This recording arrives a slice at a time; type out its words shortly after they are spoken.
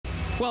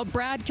Well,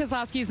 Brad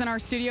Keselowski is in our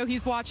studio.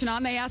 He's watching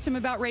on. They asked him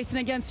about racing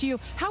against you.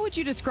 How would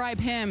you describe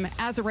him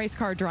as a race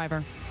car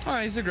driver? Oh,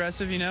 he's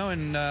aggressive, you know,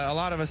 and a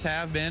lot of us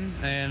have been.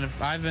 And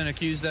I've been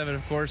accused of it,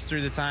 of course,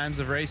 through the times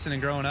of racing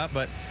and growing up.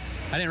 But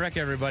I didn't wreck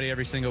everybody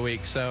every single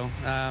week. So,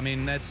 I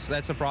mean, that's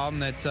a problem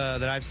that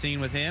I've seen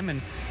with him.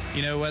 And,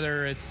 you know,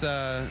 whether it's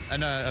a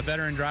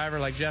veteran driver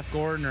like Jeff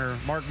Gordon or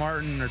Mark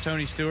Martin or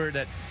Tony Stewart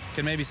that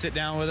can maybe sit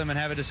down with him and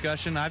have a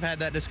discussion. I've had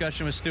that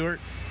discussion with Stewart.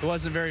 It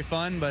wasn't very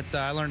fun, but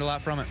I learned a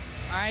lot from it.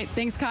 All right,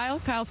 thanks, Kyle.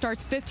 Kyle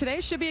starts 5th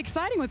today. Should be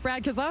exciting with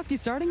Brad Keselowski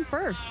starting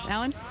 1st.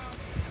 Alan?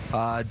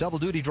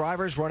 Double-duty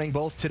drivers running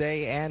both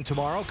today and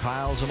tomorrow.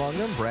 Kyle's among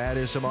them. Brad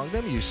is among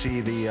them. You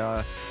see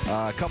the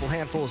couple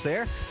handfuls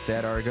there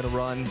that are going to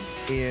run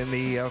in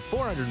the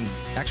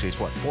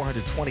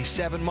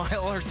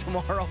 427-miler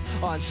tomorrow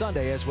on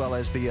Sunday, as well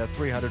as the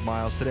 300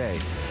 miles today.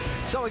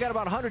 So we got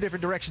about 100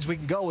 different directions we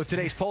can go with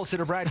today's pole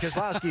sitter, Brad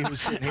Keselowski, who's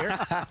sitting here.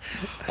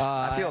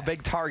 I feel a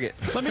big target.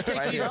 Let me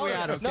take these way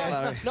out,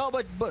 okay? No,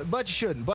 but you shouldn't.